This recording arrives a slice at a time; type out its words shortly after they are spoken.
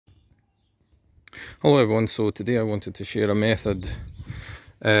Hello everyone, so today I wanted to share a method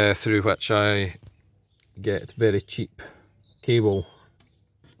through which I get very cheap cable,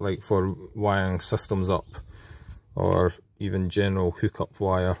 like for wiring systems up or even general hookup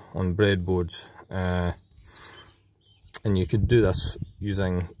wire on breadboards, and you could do this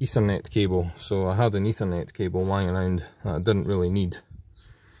using Ethernet cable. So I had an Ethernet cable lying around that I didn't really need,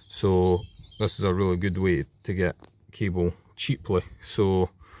 so this is a really good way to get cable cheaply. So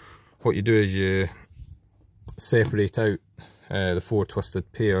what you do is you separate out the 4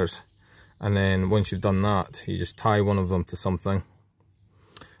 twisted pairs, and then once you've done that, you just tie one of them to something,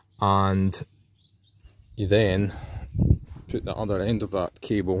 and you then put the other end of that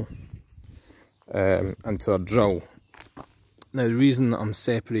cable into a drill. Now the reason that I'm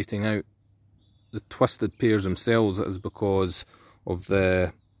separating out the twisted pairs themselves is because of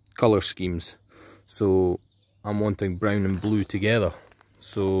the colour schemes. So I'm wanting brown and blue together,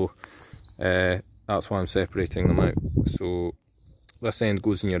 so that's why I'm separating them out. So this end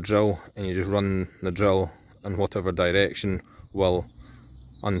goes in your drill, and you just run the drill in whatever direction will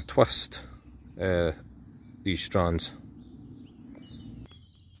untwist these strands.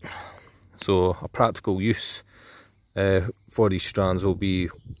 So a practical use for these strands will be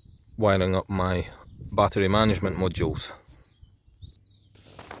wiring up my battery management modules.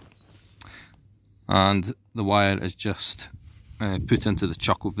 And the wire is just put into the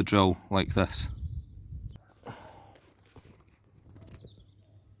chuck of the drill like this.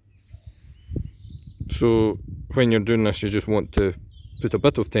 So when you're doing this, you just want to put a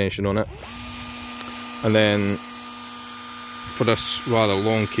bit of tension on it, and then for this rather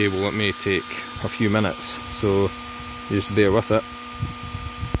long cable it may take a few minutes, so you just bear with it.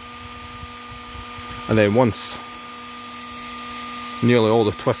 And then once nearly all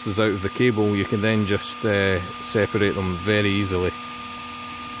the twist is out of the cable, you can then just separate them very easily.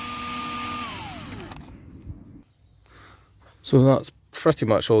 So that's pretty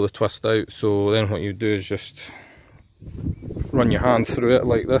much all the twist out. So then what you do is just run your hand through it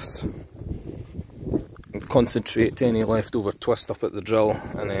like this and concentrate any leftover twist up at the drill,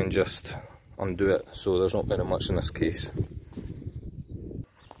 and then just undo it. So there's not very much in this case.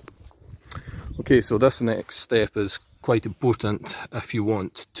 Okay, so this next step is quite important if you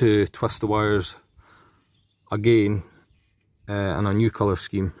want to twist the wires again in a new colour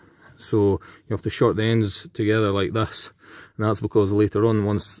scheme. So you have to short the ends together like this, and that's because later on,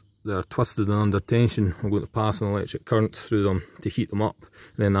 once they're twisted and under tension, I'm going to pass an electric current through them to heat them up,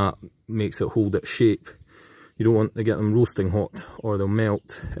 and then that makes it hold its shape. You don't want to get them roasting hot or they'll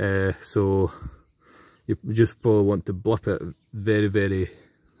melt, so you just probably want to blip it very, very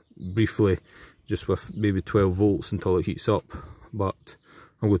briefly, just with maybe 12 volts until it heats up. But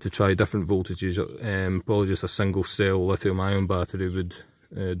I'm going to try different voltages. Probably just a single cell lithium ion battery would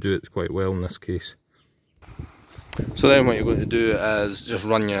do it quite well in this case. So then what you're going to do is just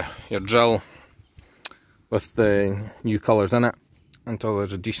run your drill with the new colours in it until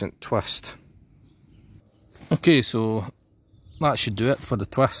there's a decent twist. Okay, so that should do it for the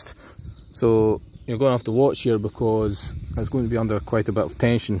twist. So you're going to have to watch here, because it's going to be under quite a bit of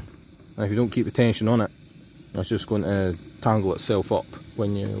tension, and if you don't keep the tension on it, it's just going to tangle itself up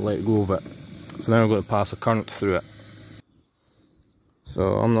when you let go of it. So then I'm going to pass a current through it. So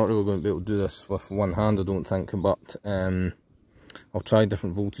I'm not really going to be able to do this with one hand, I don't think, but I'll try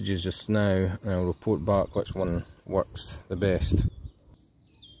different voltages just now, and I'll report back which one works the best.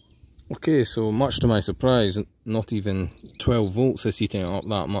 Okay, so much to my surprise, not even 12 volts is heating it up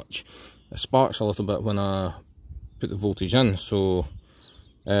that much. It sparks a little bit when I put the voltage in, so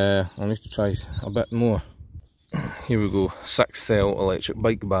I'll need to try a bit more. Here we go, 6 cell electric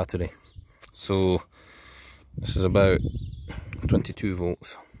bike battery. So this is about 22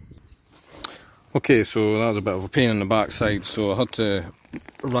 volts. Okay, so that was a bit of a pain in the backside, so I had to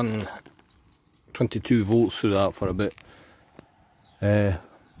run 22 volts through that for about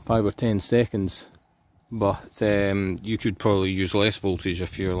 5 or 10 seconds, but you could probably use less voltage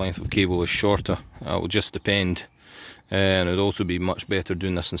if your length of cable is shorter. It will just depend, and it would also be much better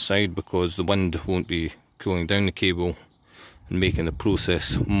doing this inside, because the wind won't be cooling down the cable and making the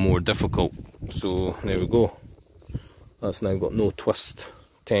process more difficult. So there we go. That's now got no twist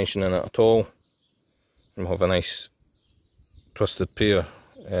tension in it at all. And we'll have a nice twisted pair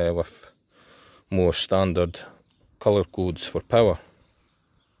with more standard colour codes for power.